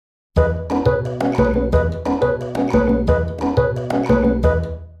Hey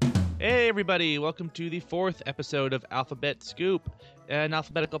everybody, welcome to the 4th episode of Alphabet Scoop, an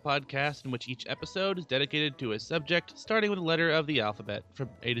alphabetical podcast in which each episode is dedicated to a subject starting with a letter of the alphabet, from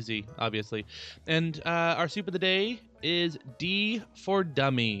A to Z, obviously. And our soup of the day is D for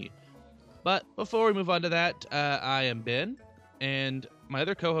Dummy. But before we move on to that, I am Ben, and my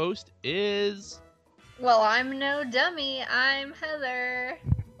other co-host is... Well, I'm no dummy. I'm Heather.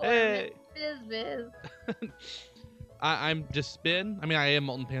 Or Hey! Miss Biz. I'm just Ben. I mean, I am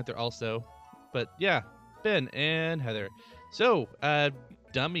Molten Panther also. But yeah, Ben and Heather. So,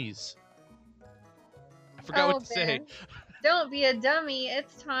 dummies. I forgot what to say. Ben, don't be a dummy.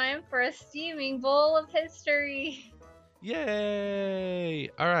 It's time for a steaming bowl of history. Yay!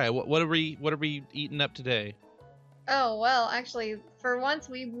 All right, what are we eating up today? Oh, well, actually, for once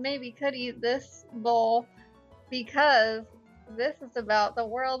we maybe could eat this bowl because this is about the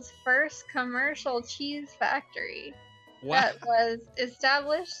world's first commercial cheese factory. Wow. That was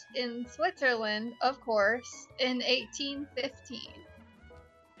established in Switzerland, of course, in 1815.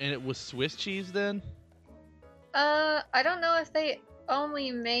 And it was Swiss cheese then? I don't know if they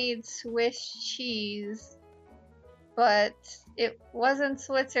only made Swiss cheese, but it wasn't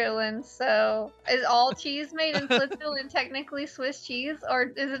Switzerland, so is all cheese made in Switzerland technically Swiss cheese,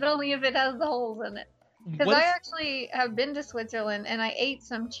 or is it only if it has the holes in it? Because I actually have been to Switzerland and I ate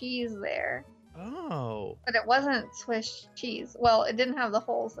some cheese there. Oh. But it wasn't Swiss cheese. Well, it didn't have the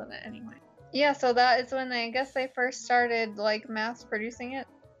holes in it anyway. Yeah, so that is when I guess they first started, like, mass producing it.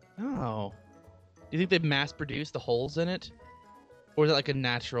 Oh. Do you think they mass produced the holes in it? Or is it like a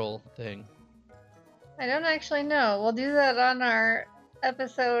natural thing? I don't actually know. We'll do that on our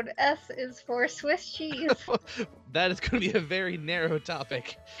episode S is for Swiss cheese. That is going to be a very narrow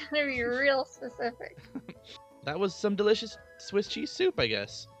topic. It's going to be real specific. That was some delicious Swiss cheese soup, I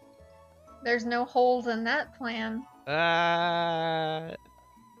guess. There's no holes in that plan.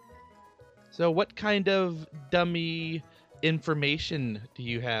 So what kind of dummy information do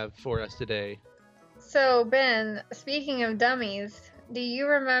you have for us today? So, Ben, speaking of dummies, do you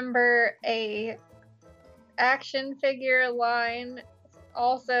remember a action figure line,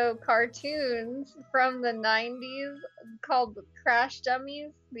 also cartoons from the 90s called Crash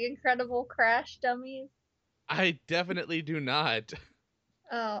Dummies? The Incredible Crash Dummies? I definitely do not.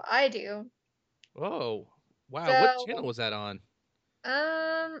 Oh, I do. Whoa. Wow, So, what channel was that on?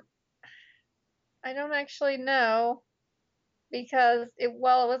 I don't actually know because it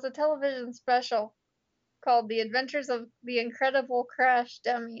was a television special called The Adventures of the Incredible Crash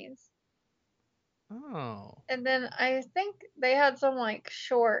Dummies. Oh. And then I think they had some like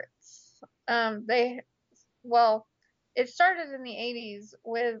shorts. It started in the 80s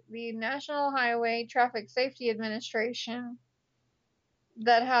with the National Highway Traffic Safety Administration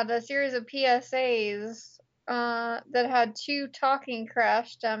that had a series of PSAs that had 2 talking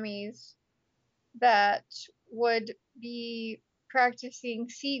crash dummies that would be practicing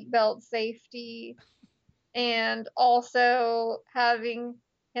seatbelt safety and also having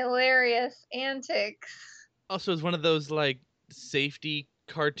hilarious antics. Also, it's one of those, like, safety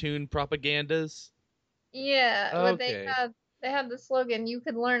cartoon propagandas? Yeah, Okay. but they had the slogan, "You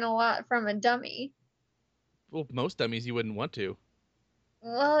could learn a lot from a dummy." Well, most dummies you wouldn't want to.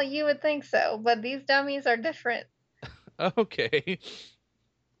 Well, you would think so, but these dummies are different. Okay.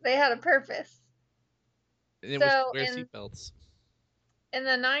 They had a purpose. And it was to wear seatbelts. In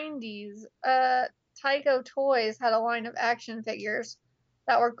the 90s, Tyco Toys had a line of action figures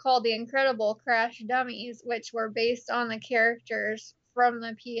that were called the Incredible Crash Dummies, which were based on the characters from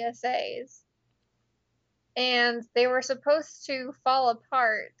the PSAs. And they were supposed to fall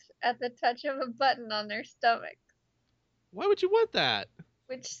apart at the touch of a button on their stomach. Why would you want that?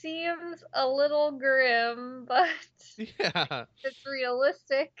 Which seems a little grim, but yeah, it's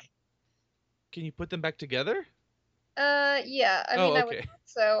realistic. Can you put them back together? Yeah. I mean, okay. I would think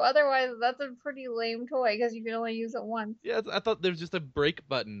so. Otherwise, that's a pretty lame toy because you can only use it once. Yeah, I thought there was just a break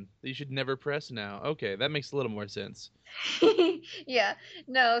button that you should never press now. Okay, that makes a little more sense. Yeah.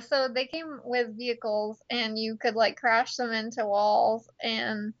 No, so they came with vehicles, and you could, like, crash them into walls,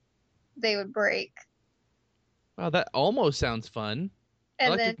 and they would break. Wow, that almost sounds fun.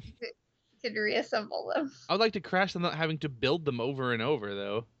 And then you could reassemble them. I would like to crash them without having to build them over and over,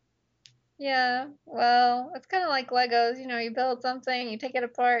 though. Yeah, well, it's kind of like Legos. You know, you build something, you take it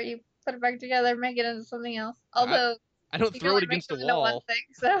apart, you put it back together, make it into something else. Although I don't throw it against a wall.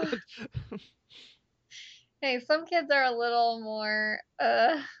 So hey, some kids are a little more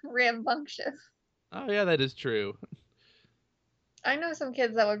rambunctious. Oh yeah, that is true. I know some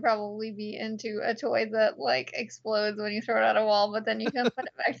kids that would probably be into a toy that, like, explodes when you throw it at a wall, but then you can put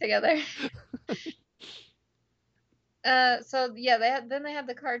it back together. So yeah, they had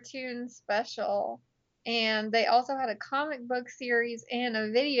the cartoon special, and they also had a comic book series and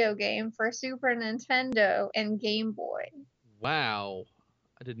a video game for Super Nintendo and Game Boy. Wow.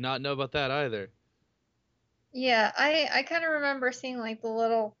 I did not know about that either. Yeah, I kind of remember seeing like the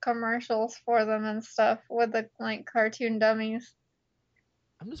little commercials for them and stuff with the like cartoon dummies.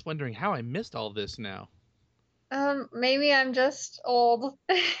 I'm just wondering how I missed all this now. Maybe I'm just old.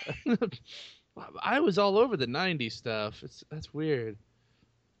 I was all over the 90s stuff. That's weird.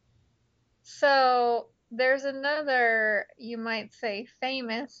 So there's another, you might say,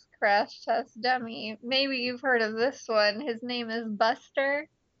 famous crash test dummy. Maybe you've heard of this one. His name is Buster.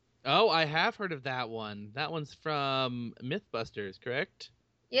 Oh, I have heard of that one. That one's from Mythbusters, correct?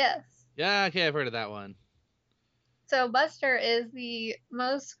 Yes. Yeah, okay, I've heard of that one. So Buster is the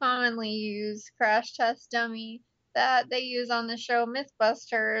most commonly used crash test dummy that they use on the show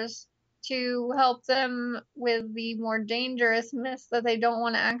Mythbusters to help them with the more dangerous myths that they don't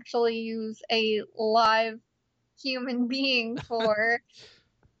want to actually use a live human being for.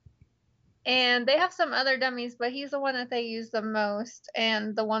 And they have some other dummies, but he's the one that they use the most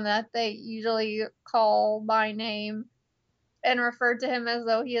and the one that they usually call by name and refer to him as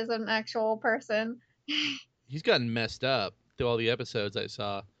though he is an actual person. He's gotten messed up through all the episodes I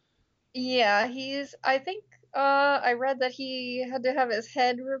saw. Yeah, I think I read that he had to have his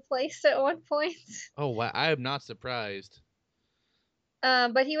head replaced at one point. Oh, wow. I am not surprised.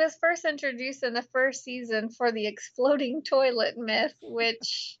 But he was first introduced in the first season for the exploding toilet myth,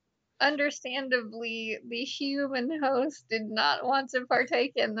 which understandably the human host did not want to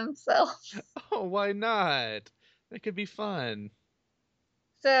partake in themselves. Oh, why not? That could be fun.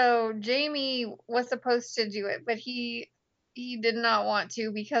 So Jamie was supposed to do it, but he did not want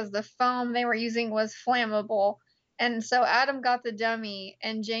to because the foam they were using was flammable. And so Adam got the dummy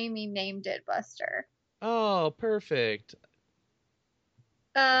and Jamie named it Buster. Oh, perfect.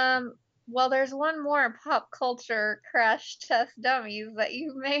 Um well, there's one more pop culture crash test dummies that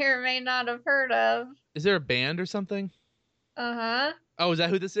you may or may not have heard of. Is there a band or something? Uh-huh. Oh, is that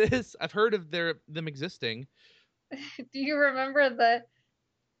who this is? I've heard of them existing. Do you remember the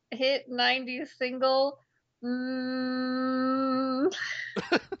hit 90s single? Mm,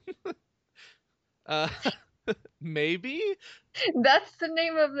 Uh, maybe? that's the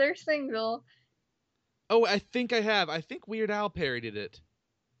name of their single. Oh, I think I have. I think Weird Al parodied it.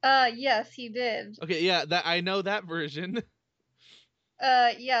 Yes, he did. Okay, yeah, that I know that version.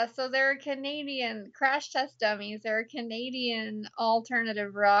 Yeah, so they're a Canadian crash test dummies. They're a Canadian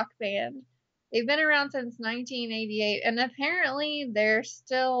alternative rock band. They've been around since 1988, and apparently they're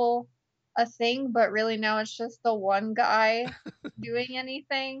still a thing, but really now it's just the one guy doing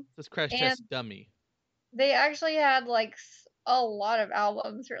anything. This Crash And Test Dummy. they actually had like a lot of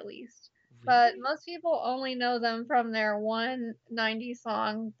albums released, but Really? most people only know them from their one 90s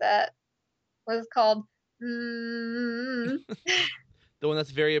song that was called mm, The one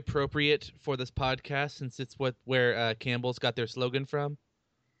that's very appropriate for this podcast since it's where Campbell's got their slogan from.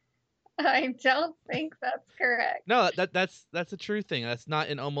 I don't think that's correct. No, that's a true thing. That's not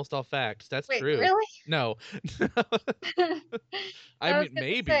in almost all facts. That's Wait, true. really? No. I I was mean gonna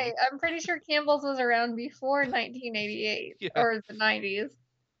say, maybe. I'm pretty sure Campbell's was around before 1988 Yeah. or the 90s.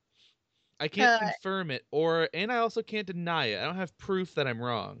 I can't Uh, confirm it and I also can't deny it. I don't have proof that I'm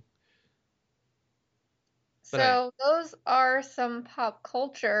wrong. But so those are some pop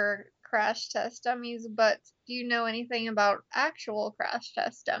culture crash test dummies, but do you know anything about actual crash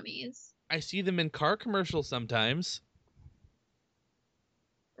test dummies? I see them in car commercials sometimes.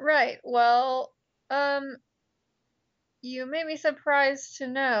 Right. Well, um, you may be surprised to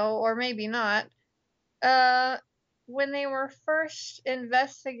know, or maybe not, uh, when they were first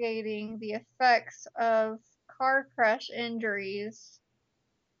investigating the effects of car crash injuries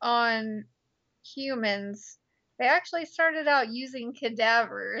on humans, they actually started out using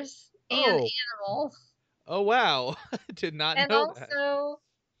cadavers and Oh, animals, oh wow. I did not and know that.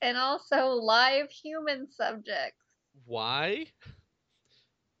 also live human subjects. Why?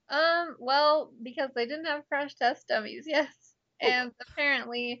 Well, because they didn't have crash test dummies, yes. Oh, And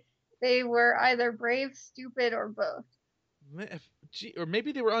apparently they were either brave, stupid, or both. gee, or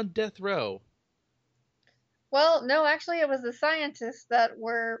maybe they were on death row. Well, no, actually, it was the scientists that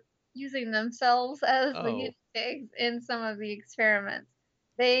were using themselves as the Oh, guinea pigs in some of the experiments.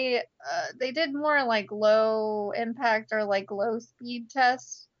 They did more like low impact or like low speed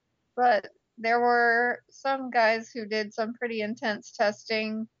tests, but there were some guys who did some pretty intense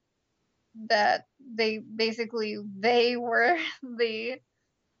testing that they were the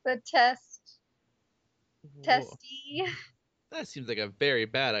whoa. testee. That seems like a very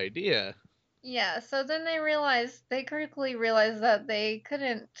bad idea. Yeah, so then they quickly realized that they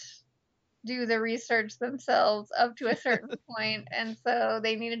couldn't do the research themselves up to a certain point, and so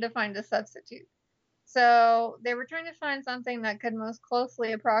they needed to find a substitute. So they were trying to find something that could most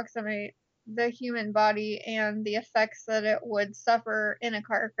closely approximate the human body and the effects that it would suffer in a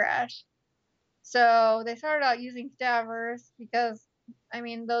car crash. So they started out using cadavers because, I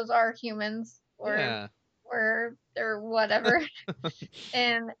mean, those are humans Yeah. or they're whatever,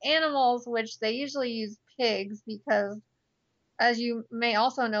 and animals, which they usually use pigs because, as you may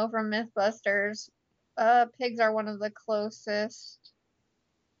also know from MythBusters, pigs are one of the closest,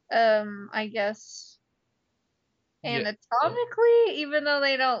 I guess, Yeah. anatomically, even though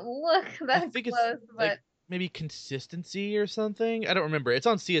they don't look I that think it's close, like but maybe consistency or something. I don't remember. It's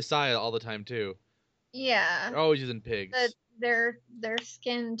on CSI all the time too. yeah, They're always using that pigs. their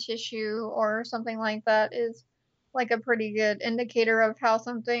skin tissue or something like that is like a pretty good indicator of how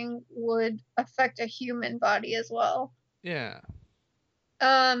something would affect a human body as well. Yeah.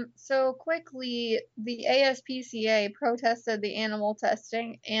 So quickly, the ASPCA protested the animal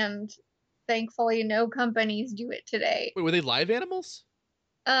testing, and thankfully, no companies do it today. Wait, were they live animals?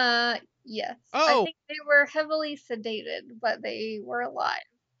 Yes. I Oh, think they were heavily sedated, but they were alive.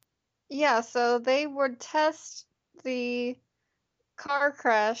 Yeah, so they would test the car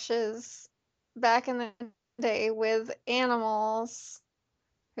crashes back in the day with animals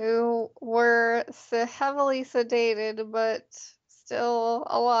who were heavily sedated but still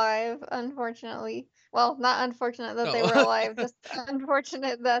alive, unfortunately. Well, not unfortunate that they were oh. alive, just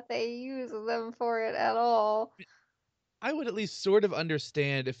unfortunate that they used them for it at all. I would at least sort of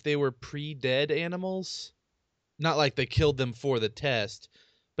understand if they were pre-dead animals. Not like they killed them for the test,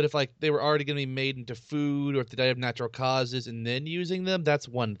 but if like they were already going to be made into food or if they died of natural causes and then using them, that's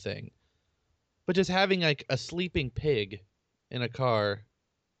one thing. But just having like a sleeping pig in a car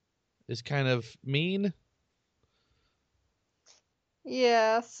is kind of mean.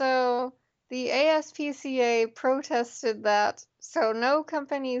 Yeah, so the ASPCA protested that, so no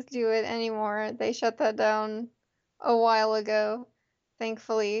companies do it anymore. They shut that down a while ago,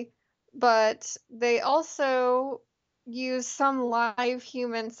 thankfully. But they also use some live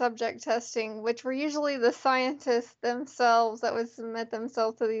human subject testing, which were usually the scientists themselves that would submit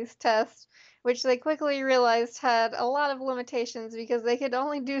themselves to these tests, which they quickly realized had a lot of limitations because they could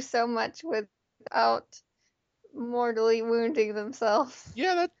only do so much without mortally wounding themselves.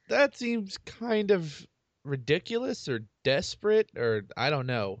 Yeah, that seems kind of ridiculous or desperate or I don't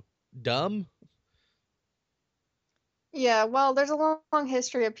know, dumb. Yeah, well, there's a long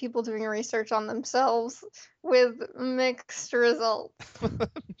history of people doing research on themselves with mixed results.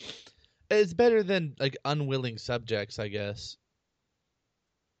 It's better than like unwilling subjects, I guess.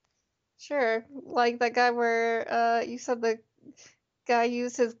 Sure, like that guy where you said the guy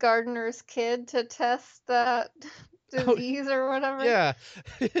used his gardener's kid to test that Oh, disease or whatever. yeah,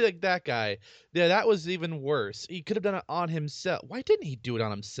 like that guy. Yeah, that was even worse. He could have done it on himself. Why didn't he do it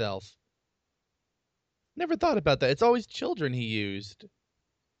on himself? Never thought about that. It's always children he used.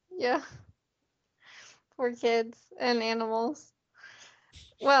 Yeah, poor kids and animals.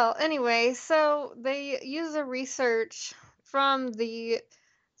 Well, anyway, so they use the research from the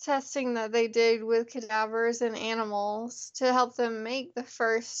testing that they did with cadavers and animals to help them make the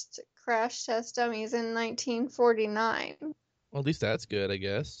first crash test dummies in 1949. Well, at least that's good, I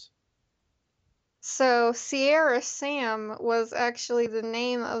guess. So, Sierra Sam was actually the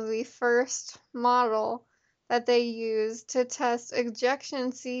name of the first model that they used to test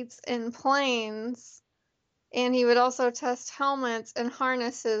ejection seats in planes, and he would also test helmets and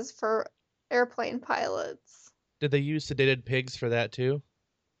harnesses for airplane pilots. Did they use sedated pigs for that too?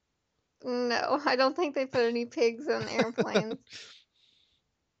 No, I don't think they put any pigs in airplanes,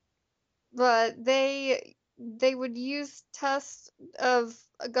 but they would use tests of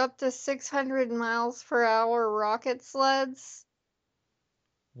up to 600 miles per hour rocket sleds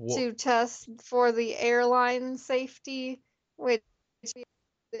Wha to test for the airline safety, which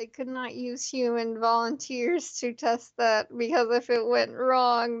they could not use human volunteers to test that because if it went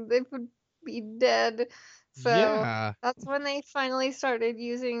wrong, they would be dead. So Yeah. that's when they finally started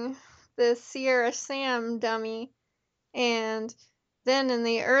using the Sierra Sam dummy. And then in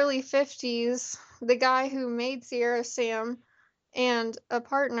the early 50s, the guy who made Sierra Sam and a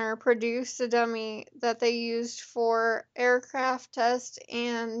partner produced a dummy that they used for aircraft test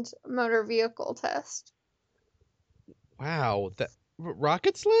and motor vehicle test. Wow. That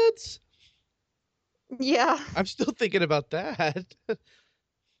rocket sleds? Yeah, I'm still thinking about that.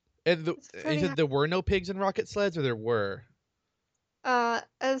 And it's you pretty. said there were no pigs in rocket sleds, or there were?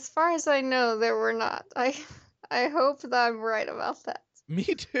 As far as I know, there were not. I hope that I'm right about that. Me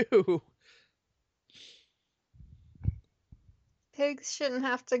too. pigs shouldn't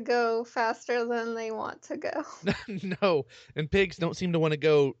have to go faster than they want to go. No, and pigs don't seem to want to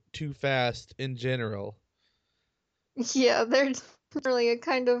go too fast in general. Yeah, they're really a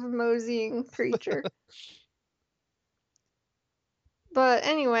kind of moseying creature. But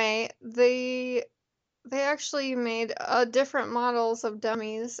anyway, they actually made different models of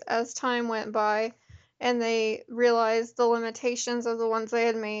dummies as time went by, and they realized the limitations of the ones they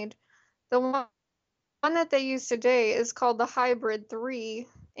had made. The one that they use today is called the Hybrid 3,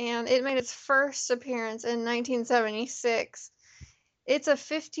 and it made its first appearance in 1976. It's a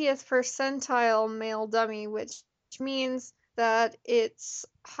 50th percentile male dummy, which means that its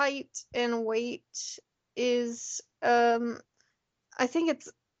height and weight is, I think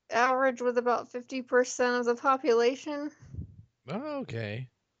it's average with about 50% of the population. Oh, okay.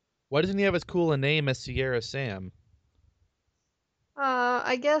 Why doesn't he have as cool a name as Sierra Sam?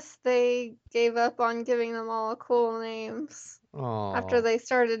 I guess they gave up on giving them all cool names after Oh, they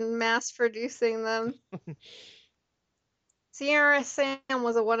started mass producing them. Sierra Sam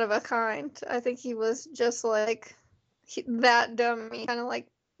was a one of a kind. I think he was just like that dummy, kind of like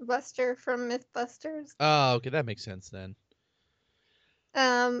Buster from Mythbusters. oh, okay, that makes sense then.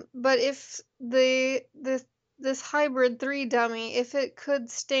 But if this hybrid 3 dummy, if it could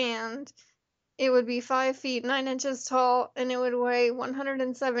stand, it would be 5 feet 9 inches tall and it would weigh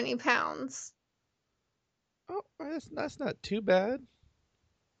 170 pounds. Oh, that's not too bad.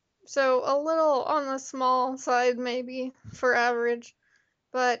 So a little on the small side, maybe for average.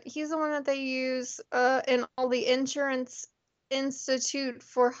 But he's the one that they use in all the Insurance Institute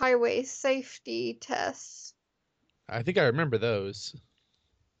for Highway Safety tests. I think I remember those.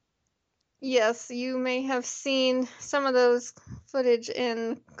 Yes, you may have seen some of those footage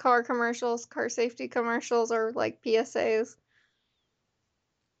in car commercials, car safety commercials, or like PSAs.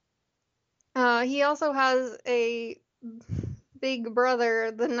 He also has a big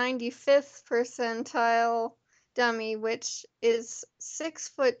brother, the 95th percentile dummy, which is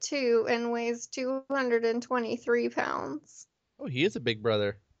 6'2" and weighs 223 pounds. Oh, he is a big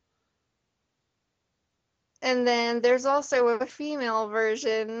brother. And then there's also a female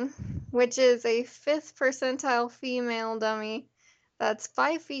version, which is a 5th percentile female dummy that's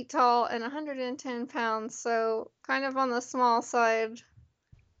 5 feet tall and 110 pounds, so kind of on the small side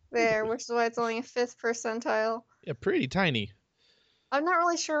there, which is why it's only a 5th percentile. Yeah, pretty tiny. I'm not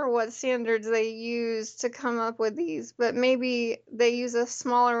really sure what standards they use to come up with these, but maybe they use a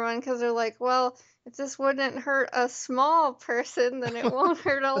smaller one because they're like, well, if this wouldn't hurt a small person, then it won't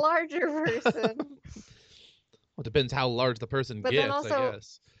hurt a larger person. Well, it depends how large the person But then gets, I also,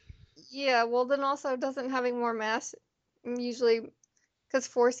 guess. yeah, well, then also doesn't having more mass usually because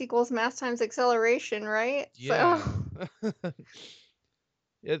force equals mass times acceleration, right? So, Yeah.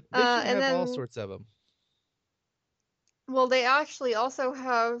 Yeah, they should and have all then, sorts of them. well, they actually also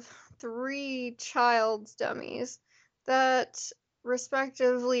have 3 child's dummies that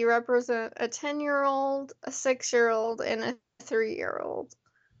respectively represent a 10-year-old, a 6-year-old, and a 3-year-old.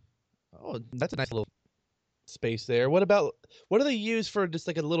 Oh, that's a nice little space there. What do they use for just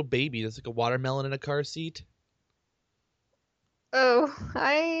like a little baby? That's like a watermelon in a car seat? Oh,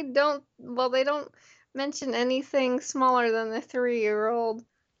 well, they don't mention anything smaller than the 3-year-old.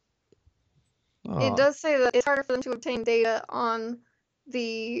 It Oh, does say that it's harder for them to obtain data on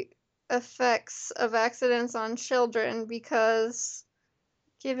the effects of accidents on children because,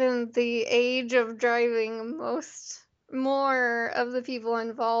 given the age of driving, more of the people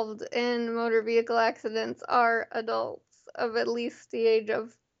involved in motor vehicle accidents are adults of at least the age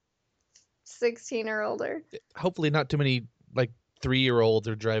of 16 or older. hopefully not too many like 3-year-olds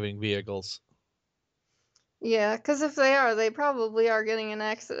are driving vehicles. Yeah, because if they are, they probably are getting in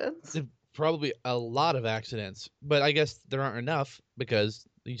accidents. Probably a lot of accidents, but I guess there aren't enough because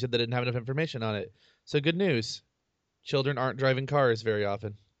you said they didn't have enough information on it. So good news. Children aren't driving cars very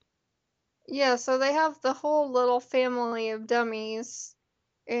often. Yeah, so they have the whole little family of dummies,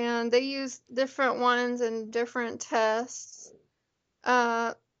 and they use different ones in different tests.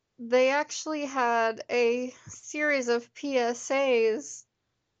 Uh, they actually had a series of PSAs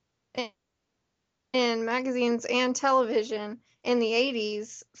in magazines and television in the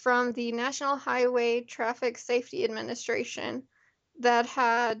 80s from the National Highway Traffic Safety Administration that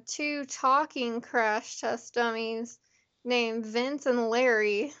had 2 talking crash test dummies named Vince and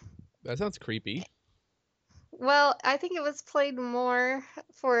Larry. That sounds creepy. Well, I think it was played more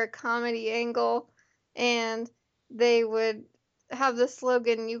for a comedy angle, and they would have the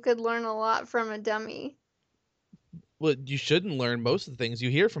slogan, "You could learn a lot from a dummy." Well, you shouldn't learn most of the things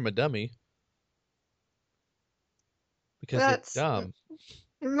you hear from a dummy because they're That's dumb.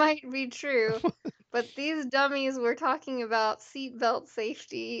 It might be true. But these dummies were talking about seatbelt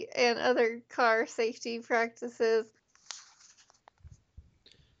safety and other car safety practices.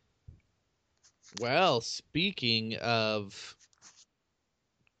 Well, speaking of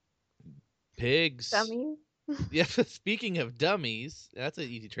pigs, Dummies. yeah, speaking of dummies, that's an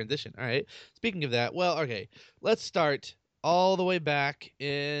easy transition. All right. Speaking of that, well, okay, let's start all the way back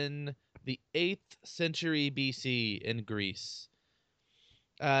in the 8th century BC in Greece.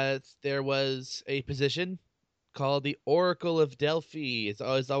 There was a position called the Oracle of Delphi. It's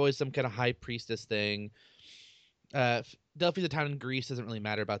always some kind of high priestess thing. Delphi's a town in Greece. Doesn't really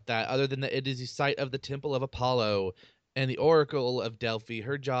matter about that, other than that it is the site of the Temple of Apollo. And the Oracle of Delphi,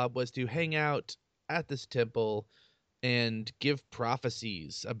 her job was to hang out at this temple and give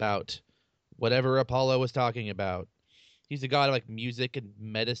prophecies about whatever Apollo was talking about. He's a god of like music and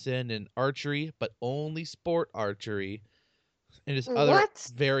medicine and archery, but only sport archery and his other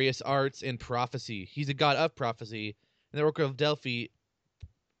What? various arts and prophecy. He's a god of prophecy, and the Oracle of Delphi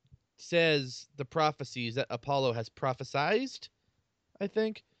says the prophecies that Apollo has prophesized, I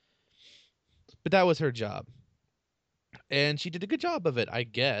think. But that was her job. And she did a good job of it, I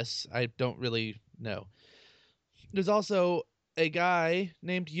guess. I don't really know. There's also a guy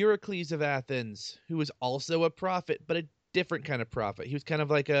named Eurycles of Athens who was also a prophet, but a different kind of prophet. He was kind of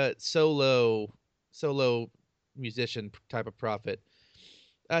like a solo musician type of prophet.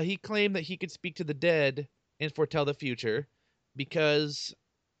 He claimed that he could speak to the dead and foretell the future because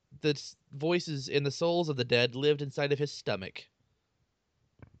the voices and the souls of the dead lived inside of his stomach.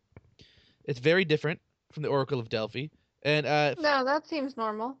 It's very different from the Oracle of Delphi. And No, that seems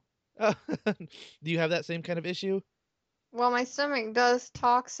normal. do you have that same kind of issue? Well, my stomach does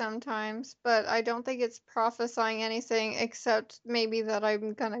talk sometimes, but I don't think it's prophesying anything except maybe that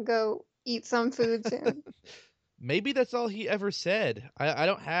I'm gonna go eat some food soon. Maybe that's all he ever said. I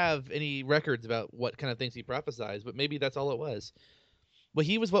don't have any records about what kind of things he prophesied, but maybe that's all it was. Well,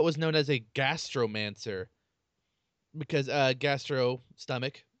 he was what was known as a gastromancer because gastro,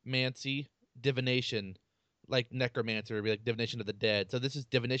 stomach, mancy, divination, like necromancer would be like divination of the dead. So this is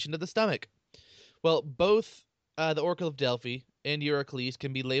divination of the stomach. Well, both the Oracle of Delphi and Eurycles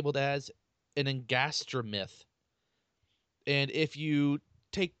can be labeled as an engastromyth. And if you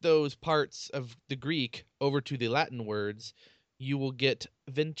take those parts of the Greek over to the Latin words, you will get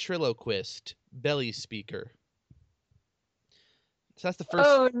ventriloquist, belly speaker. So that's the first.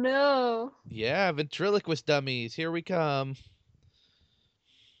 Oh no. Yeah, ventriloquist dummies. Here we come.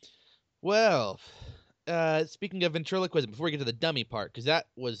 Well, speaking of ventriloquism, before we get to the dummy part, because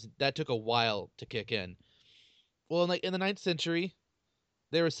that took a while to kick in. Well, in the 9th century,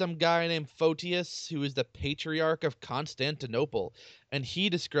 there was some guy named Photius who was the patriarch of Constantinople, and he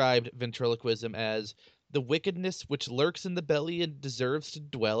described ventriloquism as the wickedness which lurks in the belly and deserves to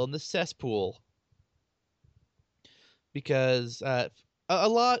dwell in the cesspool. Because a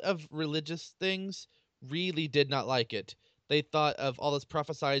lot of religious things really did not like it. They thought of all this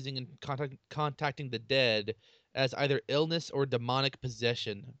prophesizing and contacting the dead as either illness or demonic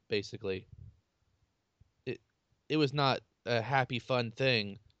possession, basically. It, it was not a happy, fun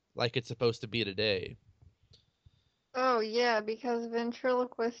thing like it's supposed to be today. Oh yeah, because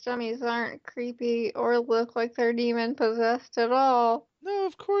ventriloquist dummies aren't creepy or look like they're demon possessed at all. No,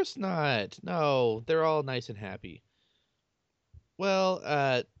 of course not. No, they're all nice and happy. Well,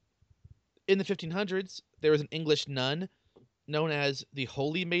 in the 1500s, there was an English nun known as the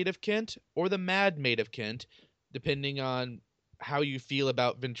Holy Maid of Kent or the Mad Maid of Kent, depending on how you feel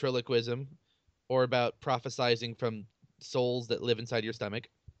about ventriloquism or about prophesizing from souls that live inside your stomach.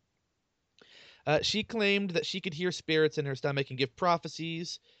 She claimed that she could hear spirits in her stomach and give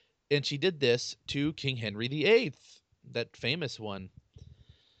prophecies, and she did this to King Henry VIII, that famous one.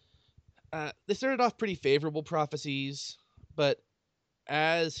 They started off pretty favorable prophecies, but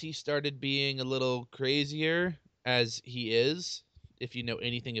as he started being a little crazier, as he is, if you know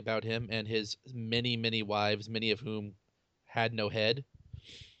anything about him and his many, many wives, many of whom had no head,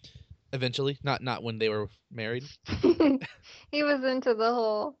 eventually, not when they were married. He was into the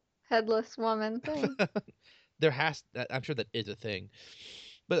whole headless woman thing. I'm sure that is a thing.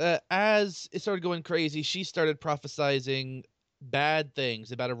 But as it started going crazy, she started prophesizing bad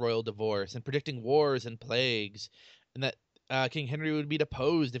things about a royal divorce and predicting wars and plagues, and that King Henry would be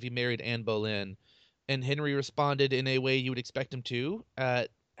deposed if he married Anne Boleyn. And Henry responded in a way you would expect him to,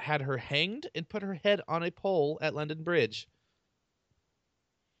 had her hanged and put her head on a pole at London Bridge.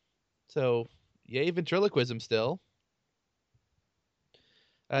 So, yay, ventriloquism still.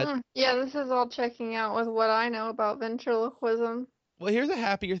 Yeah, this is all checking out with what I know about ventriloquism. Well, here's a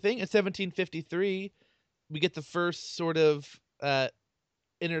happier thing. In 1753, we get the first sort of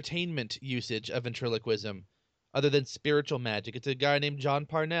entertainment usage of ventriloquism other than spiritual magic. It's a guy named John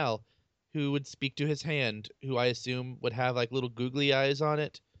Parnell who would speak to his hand, who I assume would have like little googly eyes on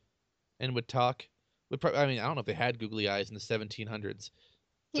it and would talk. I mean, I don't know if they had googly eyes in the 1700s,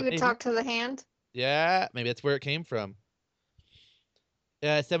 He but would maybe. talk to the hand. Yeah, maybe that's where it came from.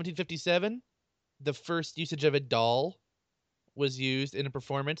 1757, the first usage of a doll was used in a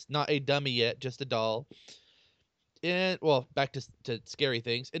performance. Not a dummy yet, just a doll. And well, back to scary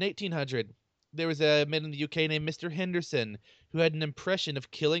things. In 1800, there was a man in the UK named Mr. Henderson who had an impression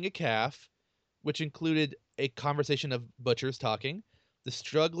of killing a calf, which included a conversation of butchers talking, the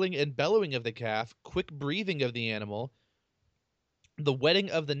struggling and bellowing of the calf, quick breathing of the animal, the wetting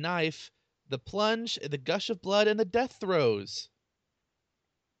of the knife, the plunge, the gush of blood, and the death throes.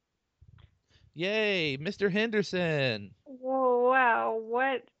 Yay, Mr. Henderson. Whoa, wow,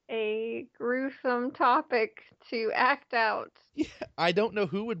 what a gruesome topic to act out. Yeah, I don't know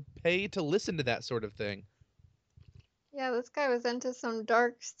who would pay to listen to that sort of thing. Yeah, this guy was into some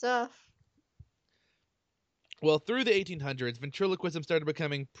dark stuff. Well, through the 1800s, ventriloquism started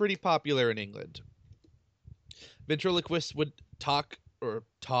becoming pretty popular in England. Ventriloquists would talk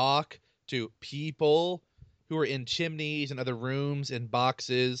to people who were in chimneys and other rooms and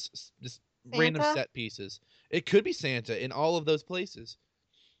boxes, just random Santa? set pieces. It could be Santa in all of those places.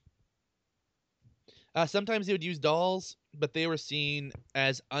 Sometimes they would use dolls, but they were seen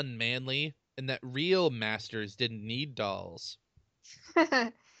as unmanly and that real masters didn't need dolls.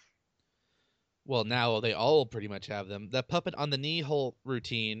 Well, now they all pretty much have them. The puppet on the knee hole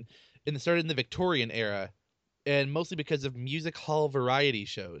routine started in the Victorian era, and mostly because of music hall variety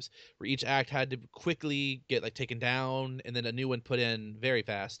shows, where each act had to quickly get like taken down and then a new one put in very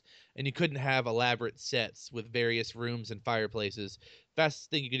fast, and you couldn't have elaborate sets with various rooms and fireplaces. Fastest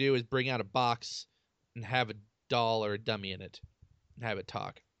thing you could do is bring out a box and have a doll or a dummy in it and have it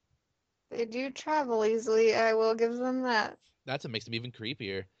talk. They do travel easily, I will give them that. That's what makes them even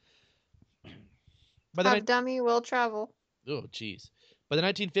creepier. By the Have dummy will travel. Oh, jeez. By the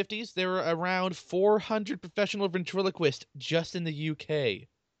 1950s, there were around 400 professional ventriloquists just in the UK.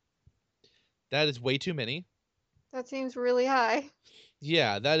 That is way too many. That seems really high.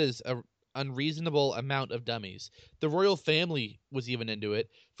 Yeah, that is a unreasonable amount of dummies. The royal family was even into it.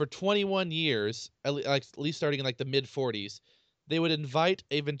 For 21 years, at least starting in like the mid 40s, they would invite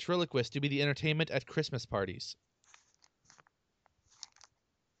a ventriloquist to be the entertainment at Christmas parties.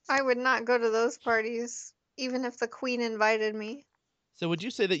 I would not go to those parties, even if the queen invited me. So would you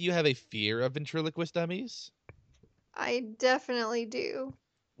say that you have a fear of ventriloquist dummies? I definitely do.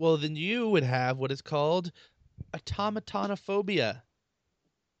 Well, then you would have what is called automatonophobia,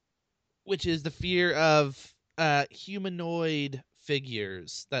 which is the fear of humanoid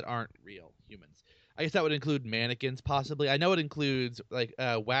figures that aren't real humans. I guess that would include mannequins, possibly. I know it includes like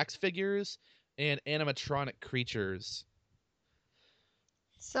wax figures and animatronic creatures.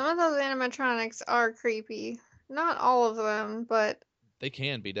 Some of those animatronics are creepy. Not all of them, but They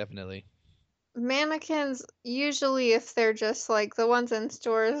can be, definitely. mannequins, usually if they're just like the ones in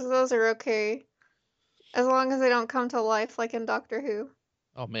stores, those are okay. As long as they don't come to life like in Doctor Who.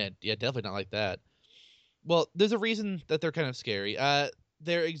 Oh man, yeah, definitely not like that. Well, there's a reason that they're kind of scary.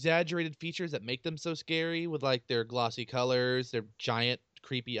 They're exaggerated features that make them so scary, with like their glossy colors, their giant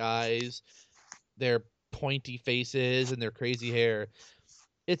creepy eyes, their pointy faces, and their crazy hair.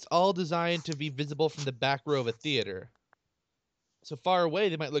 It's all designed to be visible from the back row of a theater. So far away,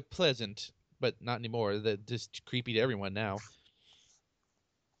 they might look pleasant, but not anymore. They're just creepy to everyone now.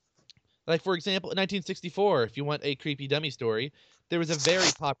 Like, for example, in 1964, if you want a creepy dummy story, there was a very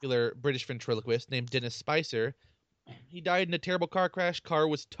popular British ventriloquist named Dennis Spicer. He died in a terrible car crash. Car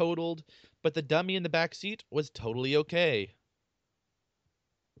was totaled, but the dummy in the back seat was totally okay.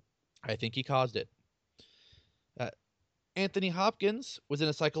 I think he caused it. Uh, Anthony Hopkins was in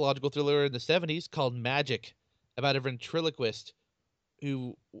a psychological thriller in the 70s called Magic, about a ventriloquist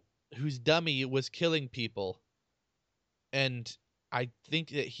who whose dummy was killing people. And I think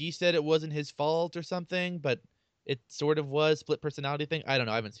that he said it wasn't his fault or something, but it sort of was. Split personality thing. I don't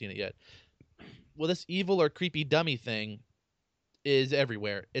know. I haven't seen it yet. Well, this evil or creepy dummy thing is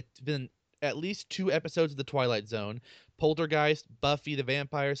everywhere. It's been at least 2 episodes of The Twilight Zone. Poltergeist, Buffy the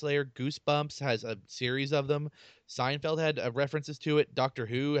Vampire Slayer, Goosebumps has a series of them. Seinfeld had references to it. Doctor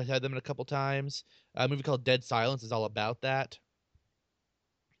Who has had them a couple times. A movie called Dead Silence is all about that.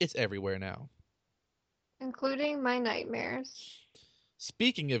 It's everywhere now. Including my nightmares.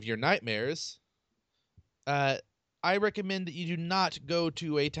 Speaking of your nightmares, uh, I recommend that you do not go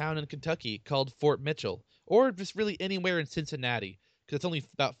to a town in Kentucky called Fort Mitchell, or just really anywhere in Cincinnati, because it's only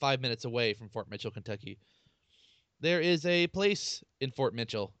about 5 minutes away from Fort Mitchell, Kentucky. There is a place in Fort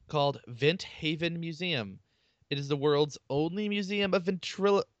Mitchell called Vent Haven Museum. It is the world's only museum of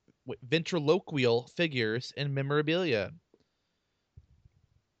ventriloquial figures and memorabilia.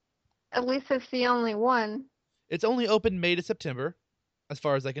 At least it's the only one. It's only open May to September, as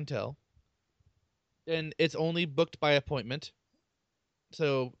far as I can tell, and it's only booked by appointment,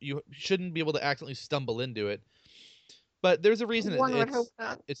 so you shouldn't be able to accidentally stumble into it. But there's a reason One would hope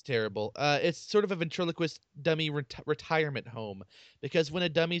not. it's terrible. It's sort of a ventriloquist dummy retirement home because when a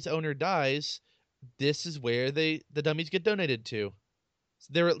dummy's owner dies, this is where the dummies get donated to. So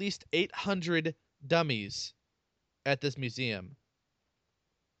there are at least 800 dummies at this museum.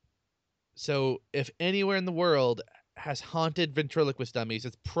 So if anywhere in the world has haunted ventriloquist dummies,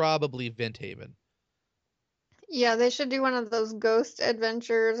 it's probably Vent Haven. Yeah, they should do one of those ghost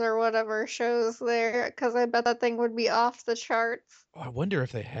adventures or whatever shows there, because I bet that thing would be off the charts. Oh, I wonder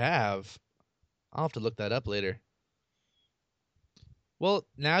if they have. I'll have to look that up later. Well,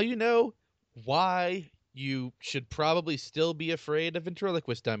 now you know why you should probably still be afraid of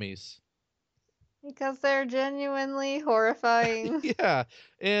ventriloquist dummies. Because they're genuinely horrifying. Yeah,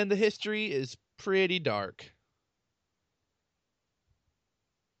 and the history is pretty dark.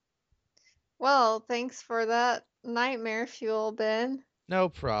 Well, thanks for that nightmare fuel, Ben. No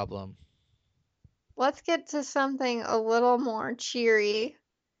problem. Let's get to something a little more cheery.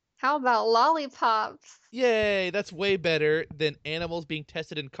 How about lollipops? Yay, that's way better than animals being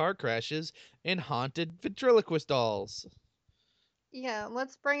tested in car crashes and haunted ventriloquist dolls. Yeah,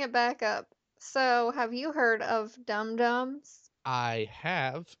 let's bring it back up. So, have you heard of Dum-Dums? I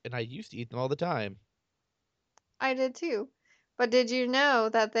have, and I used to eat them all the time. I did too. But did you know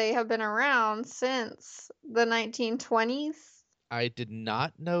that they have been around since the 1920s? I did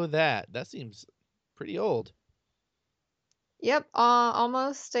not know that. That seems pretty old. Yep,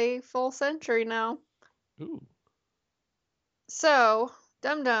 almost a full century now. Ooh. So,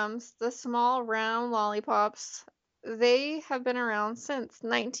 Dum-Dums, the small round lollipops, they have been around since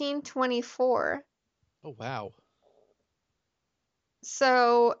 1924. Oh, wow.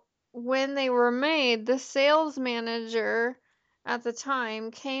 So, when they were made, the sales manager at the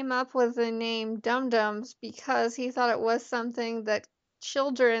time came up with the name Dum Dums because he thought it was something that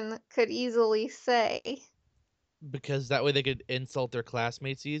children could easily say. Because that way they could insult their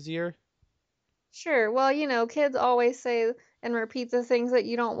classmates easier? Sure, well, kids always say and repeat the things that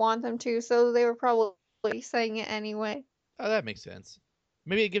you don't want them to, so they were probably saying it anyway. Oh, that makes sense.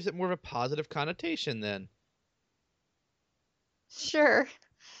 Maybe it gives it more of a positive connotation then. Sure.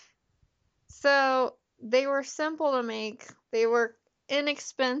 So, they were simple to make, they were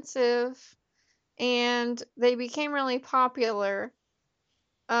inexpensive, and they became really popular.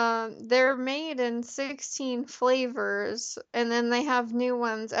 They're made in 16 flavors, and then they have new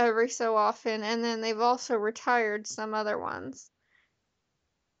ones every so often, and then they've also retired some other ones.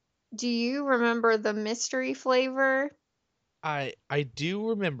 Do you remember the mystery flavor? I do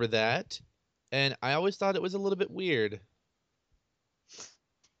remember that, and I always thought it was a little bit weird.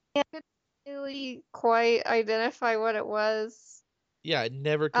 I couldn't really quite identify what it was. Yeah, I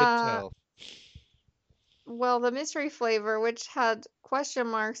never could Uh, tell. well, the mystery flavor, which had question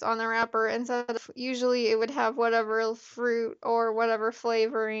marks on the wrapper, instead of usually it would have whatever fruit or whatever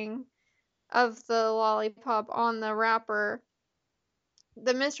flavoring of the lollipop on the wrapper.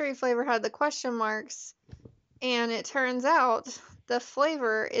 The mystery flavor had the question marks, and it turns out the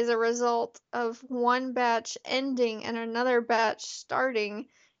flavor is a result of one batch ending and another batch starting,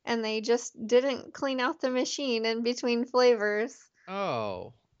 and they just didn't clean out the machine in between flavors.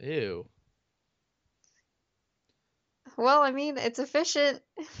 Oh, ew. Well, I mean, it's efficient.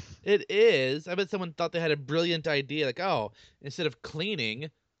 It is. I bet someone thought they had a brilliant idea. Like, oh, instead of cleaning,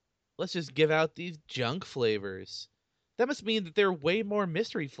 let's just give out these junk flavors. That must mean that there are way more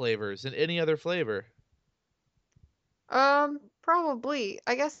mystery flavors than any other flavor. Probably.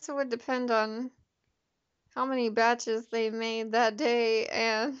 I guess it would depend on how many batches they made that day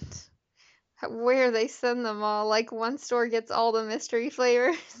and where they send them all. Like, one store gets all the mystery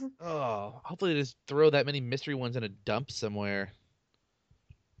flavors. Oh, hopefully they just throw that many mystery ones in a dump somewhere.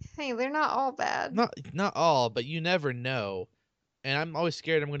 Hey, they're not all bad. Not all, but you never know. And I'm always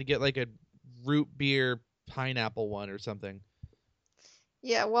scared I'm going to get like a root beer pineapple one or something.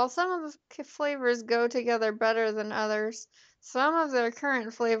 Yeah, well, some of the flavors go together better than others. Some of their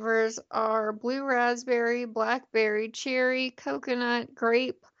current flavors are blue raspberry, blackberry, cherry, coconut,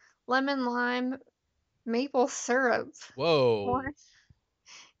 grape, lemon lime, maple syrup. Whoa. Or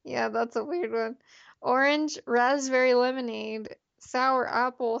yeah, that's a weird one. Orange, raspberry lemonade, sour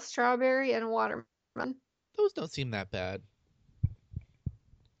apple, strawberry, and watermelon. Those don't seem that bad.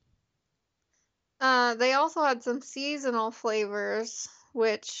 They also had some seasonal flavors,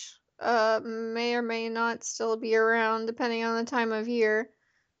 which may or may not still be around depending on the time of year,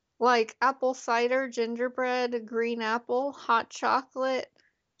 like apple cider, gingerbread, green apple, hot chocolate,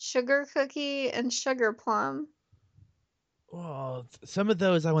 sugar cookie, and sugar plum. Oh, some of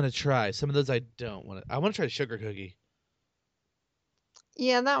those I want to try. Some of those I don't want to. I want to try sugar cookie.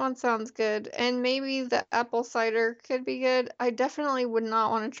 Yeah, that one sounds good. And maybe the apple cider could be good. I definitely would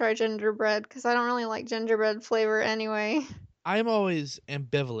not want to try gingerbread because I don't really like gingerbread flavor anyway. I'm always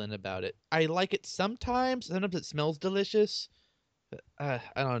ambivalent about it. I like it sometimes. Sometimes it smells delicious. I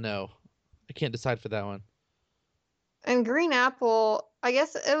don't know. I can't decide for that one. And green apple, I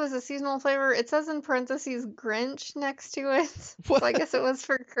guess it was a seasonal flavor. It says in parentheses Grinch next to it. So I What? guess it was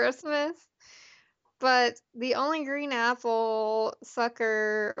for Christmas. But the only green apple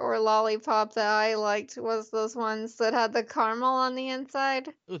sucker or lollipop that I liked was those ones that had the caramel on the inside.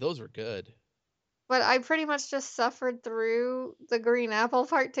 Ooh, those were good. But I pretty much just suffered through the green apple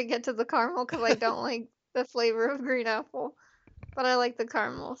part to get to the caramel because I don't like the flavor of green apple. But I like the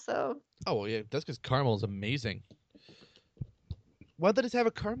caramel, so Oh well, yeah, that's because caramel is amazing. Why did it have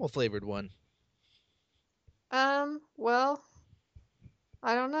a caramel flavored one? well,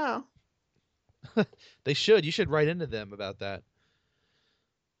 I don't know. They should. You should write into them about that.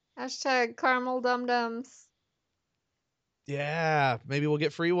 Hashtag caramel dum dums. Yeah, maybe we'll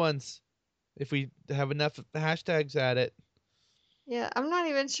get free ones if we have enough hashtags at it. Yeah, I'm not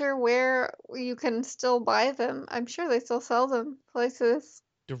even sure where you can still buy them. I'm sure they still sell them places.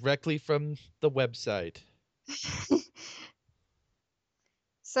 Directly from the website.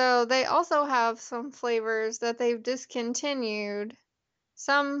 So they also have some flavors that they've discontinued,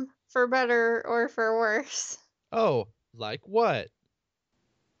 some for better or for worse. Oh, like what?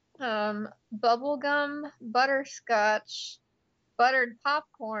 Bubblegum, butterscotch, buttered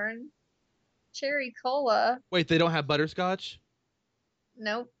popcorn, cherry cola. Wait, they don't have butterscotch?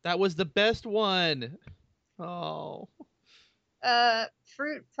 Nope. That was the best one. Oh.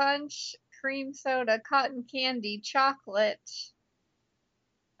 Fruit punch, cream soda, cotton candy, chocolate.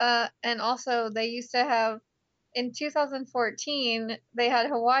 And also they used to have in 2014 they had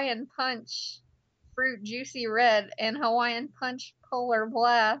Hawaiian Punch, Fruit Juicy Red, and Hawaiian Punch Polar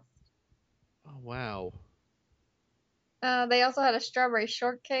Blast. Oh, wow. They also had a strawberry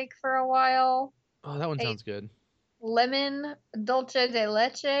shortcake for a while, Oh, that one a sounds good. lemon dulce de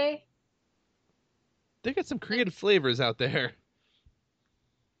leche. They got some creative flavors out there.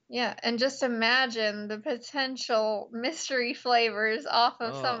 Yeah, and just imagine the potential mystery flavors off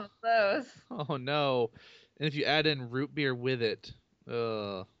of some Oh. of those. Oh no. And if you add in root beer with it.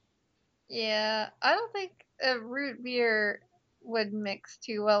 Yeah, I don't think a root beer would mix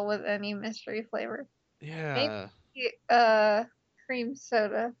too well with any mystery flavor. Maybe Yeah. uh cream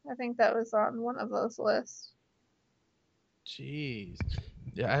soda. I think that was on one of those lists. Jeez.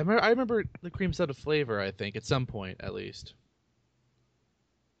 Yeah, I remember the cream soda flavor, I think, at some point at least.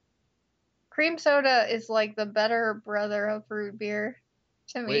 Cream soda is like the better brother of root beer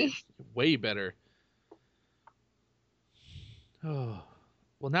to Way me. way better. Oh.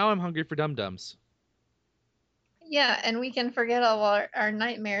 Well, now I'm hungry for Dum Dums. Yeah, and we can forget all our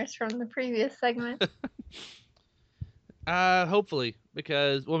nightmares from the previous segment. Hopefully,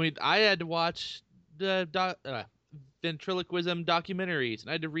 because well, I mean, I had to watch the ventriloquism documentaries, and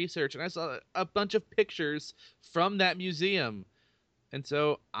I had to research, and I saw a bunch of pictures from that museum, and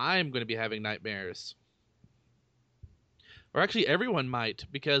so I'm going to be having nightmares. Or actually, everyone might,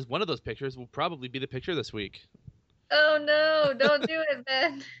 because one of those pictures will probably be the picture this week. Oh no, don't do it,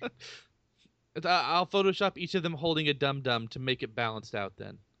 Ben. I'll Photoshop each of them holding a dum dum to make it balanced out.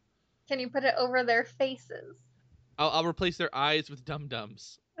 Then Can you put it over their faces? I'll replace their eyes with dum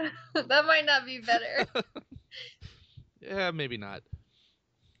dums. That might not be better. Yeah, maybe not.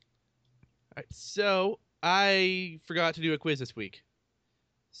 All right, so I forgot to do a quiz this week.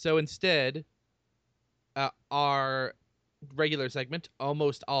 So instead, our regular segment,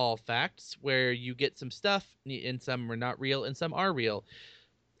 Almost All Facts, where you get some stuff, and some are not real and some are real.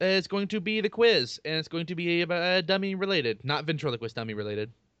 It's going to be the quiz, and it's going to be dummy related, not ventriloquist dummy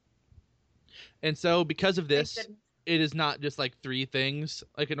related. And so, because of Thank this, goodness. it is not just like three things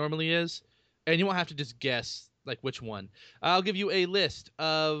like it normally is, and you won't have to just guess like which one. I'll give you a list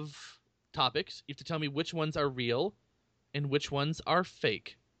of topics. You have to tell me which ones are real and which ones are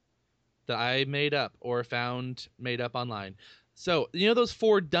fake that I made up or found made up online. So, you know those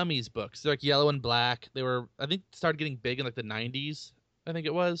four dummies books? They're like yellow and black. They were, I think, started getting big in like the 90s, I think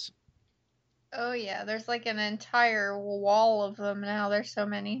it was. Oh yeah, there's like an entire wall of them now. There's so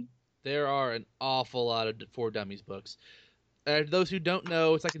many. There are an awful lot of four dummies books. Those who don't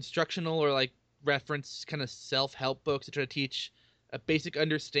know, it's like instructional or like reference kind of self-help books that try to teach a basic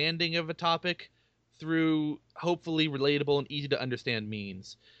understanding of a topic through hopefully relatable and easy to understand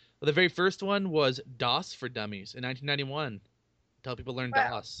means. Well, the very first one was DOS for Dummies in 1991 to help people learn Wow.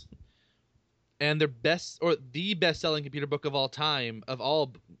 DOS. And their best, or the best-selling computer book of all time, of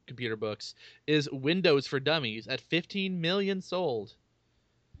all computer books, is Windows for Dummies at 15 million sold.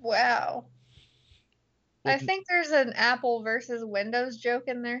 Wow. Well, I think there's an Apple versus Windows joke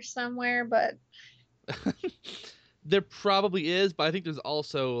in there somewhere, but there probably is, but I think there's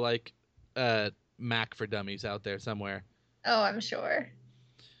also like Mac for Dummies out there somewhere. oh, I'm sure.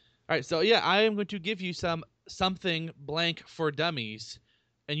 All right, so yeah, I am going to give you something blank for Dummies,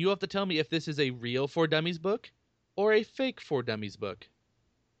 and you have to tell me if this is a real For Dummies book or a fake For Dummies book.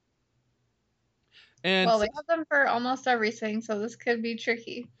 And Well, we have them for almost everything, so this could be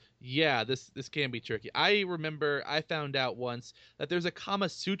tricky. yeah, this can be tricky. I remember I found out once that there's a Kama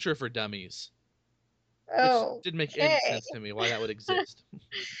Sutra for Dummies, which Oh, didn't make any okay. sense to me why that would exist.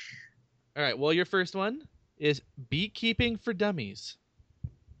 All right, well, your first one is Beekeeping for Dummies.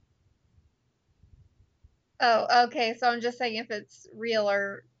 Oh, okay. So I'm just saying if it's real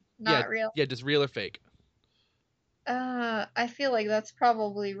or Yeah, not real. yeah, just real or fake. I feel like that's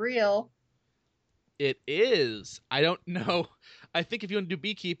probably real. It is. I don't know. I think if you want to do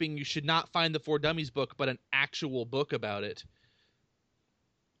beekeeping, you should not find the For Dummies book, but an actual book about it.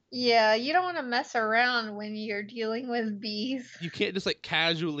 Yeah, you don't want to mess around when you're dealing with bees. You can't just like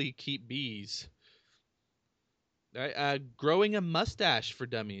casually keep bees. All right, growing a mustache for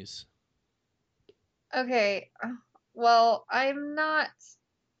dummies. Okay, well, I'm not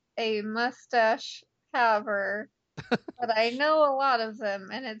a mustache haver, but I know a lot of them,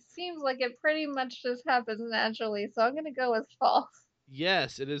 and it seems like it pretty much just happens naturally, so I'm gonna go with false.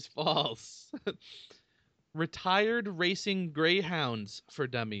 Yes, it is false. Retired racing greyhounds for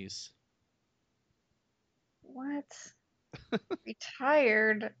dummies. What?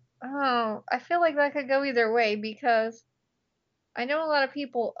 Retired? Oh, I feel like that could go either way because I know a lot of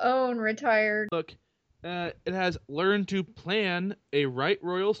people own retired. Look, it has learn to plan a right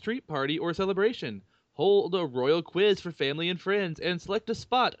royal street party or celebration. Hold a royal quiz for family and friends, and select a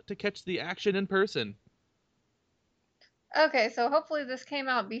spot to catch the action in person. Okay, so hopefully this came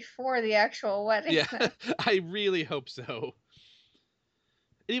out before the actual wedding. Yeah, I really hope so.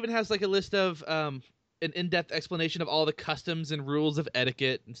 It even has like a list of an in-depth explanation of all the customs and rules of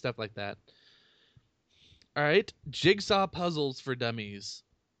etiquette and stuff like that. All right, jigsaw puzzles for dummies.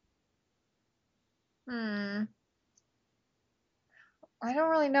 Hmm. I don't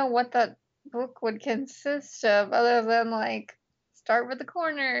really know what that book would consist of other than like start with the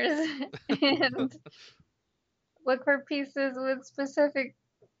corners and look for pieces with specific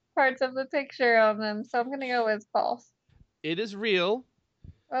parts of the picture on them. So I'm gonna go with false. It is real,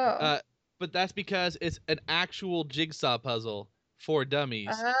 Oh. uh, but that's because it's an actual jigsaw puzzle for dummies.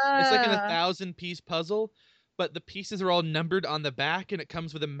 It's like in a Ah. 1,000-piece puzzle, but the pieces are all numbered on the back, and it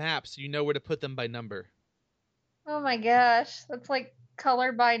comes with a map, so you know where to put them by number. Oh my gosh. That's like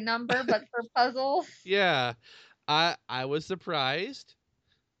color by number, but for puzzles. Yeah, I was surprised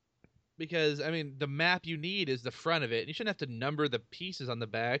because I mean the map you need is the front of it. And you shouldn't have to number the pieces on the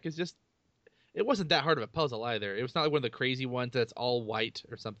back. It's just it wasn't that hard of a puzzle either. It was not like one of the crazy ones that's all white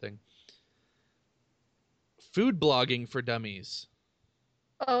or something. Food blogging for dummies.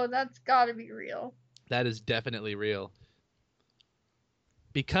 Oh, that's gotta be real. That is definitely real.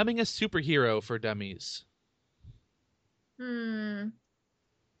 Becoming a superhero for dummies. Hmm.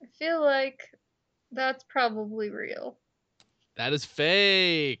 I feel like that's probably real. That is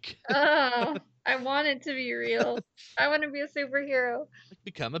fake. Oh, I want it to be real. I want to be a superhero.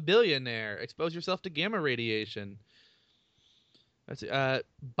 Become a billionaire. Expose yourself to gamma radiation. Let's see.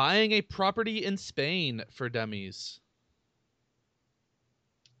 Buying a property in Spain for dummies.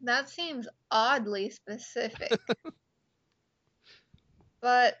 That seems oddly specific.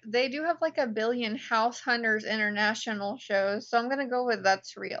 But they do have like a billion House Hunters International shows, so I'm gonna go with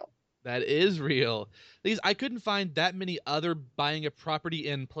that's real. That is real. These I couldn't find that many other buying a property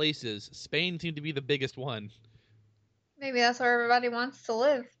in places. Spain seemed to be the biggest one. Maybe that's where everybody wants to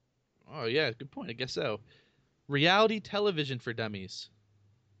live. Oh yeah, good point. I guess so. Reality television for dummies.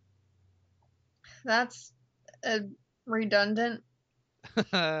 That's redundant.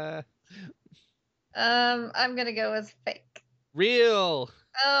 I'm gonna go with fake. Real.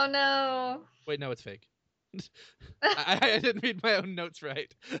 Oh no. Wait, no, it's fake. I didn't read my own notes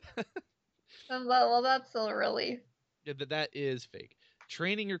right. Well, that's still a relief. Yeah, that is fake.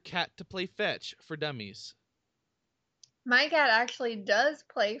 Training your cat to play fetch for dummies. My cat actually does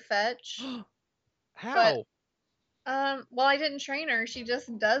play fetch, How? but well, I didn't train her. She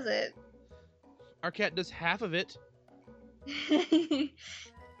just does it. Our cat does half of it.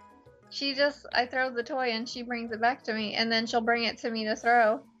 I throw the toy and she brings it back to me, and then she'll bring it to me to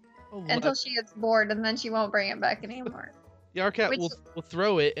throw Oh, until she gets bored, and then she won't bring it back anymore. Yeah, our cat Which- will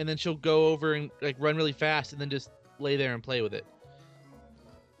throw it, and then she'll go over and like run really fast, and then just lay there and play with it.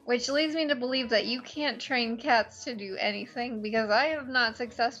 Which leads me to believe that you can't train cats to do anything, because I have not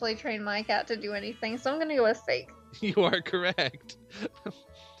successfully trained my cat to do anything, so I'm gonna go with fake. You are correct.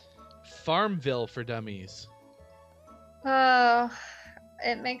 Farmville for Dummies. Oh,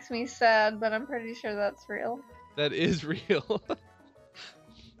 it makes me sad, but I'm pretty sure that's real. That is real.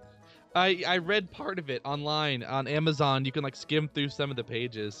 I read part of it online on Amazon. You can like skim through some of the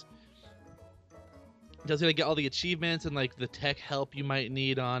pages. It tells you to get all the achievements and like the tech help you might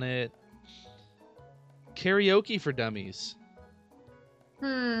need on it. Karaoke for Dummies.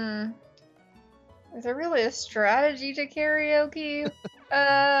 Is there really a strategy to karaoke?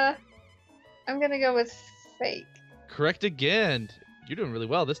 I'm gonna go with fake. Correct again. You're doing really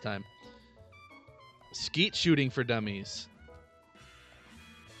well this time. Skeet shooting for Dummies.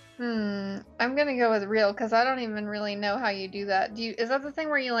 I'm gonna go with real, because I don't even really know how you do that. Is that the thing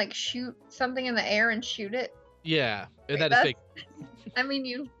where you like shoot something in the air and shoot it? Yeah, Wait, that is fake. I mean,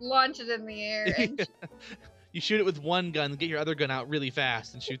 you launch it in the air and You shoot it with one gun, get your other gun out really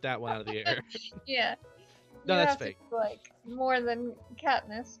fast, and shoot that one out of the air. yeah. No, You that's have to fake. be, like more than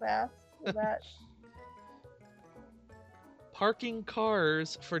Katniss fast for that. Parking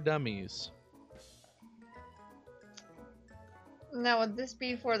cars for Dummies. Now, would this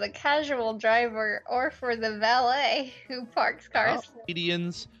be for the casual driver or for the valet who parks cars?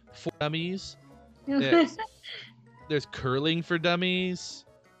 Comedians for Dummies. There's curling for Dummies.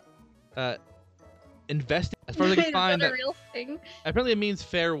 Investing. As far as I can Is find, that a real thing? apparently it means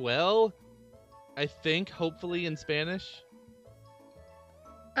farewell. I think, hopefully in Spanish.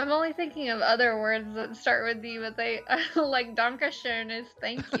 I'm only thinking of other words that start with D, but they like Dankeschön is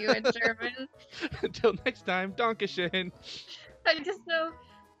thank you in German. Until next time, Dankeschön. I just know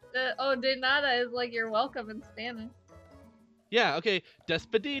that de nada is like you're welcome in Spanish. Yeah, okay.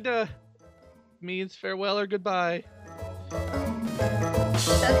 Despedida means farewell or goodbye.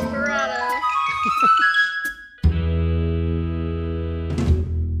 Desperado.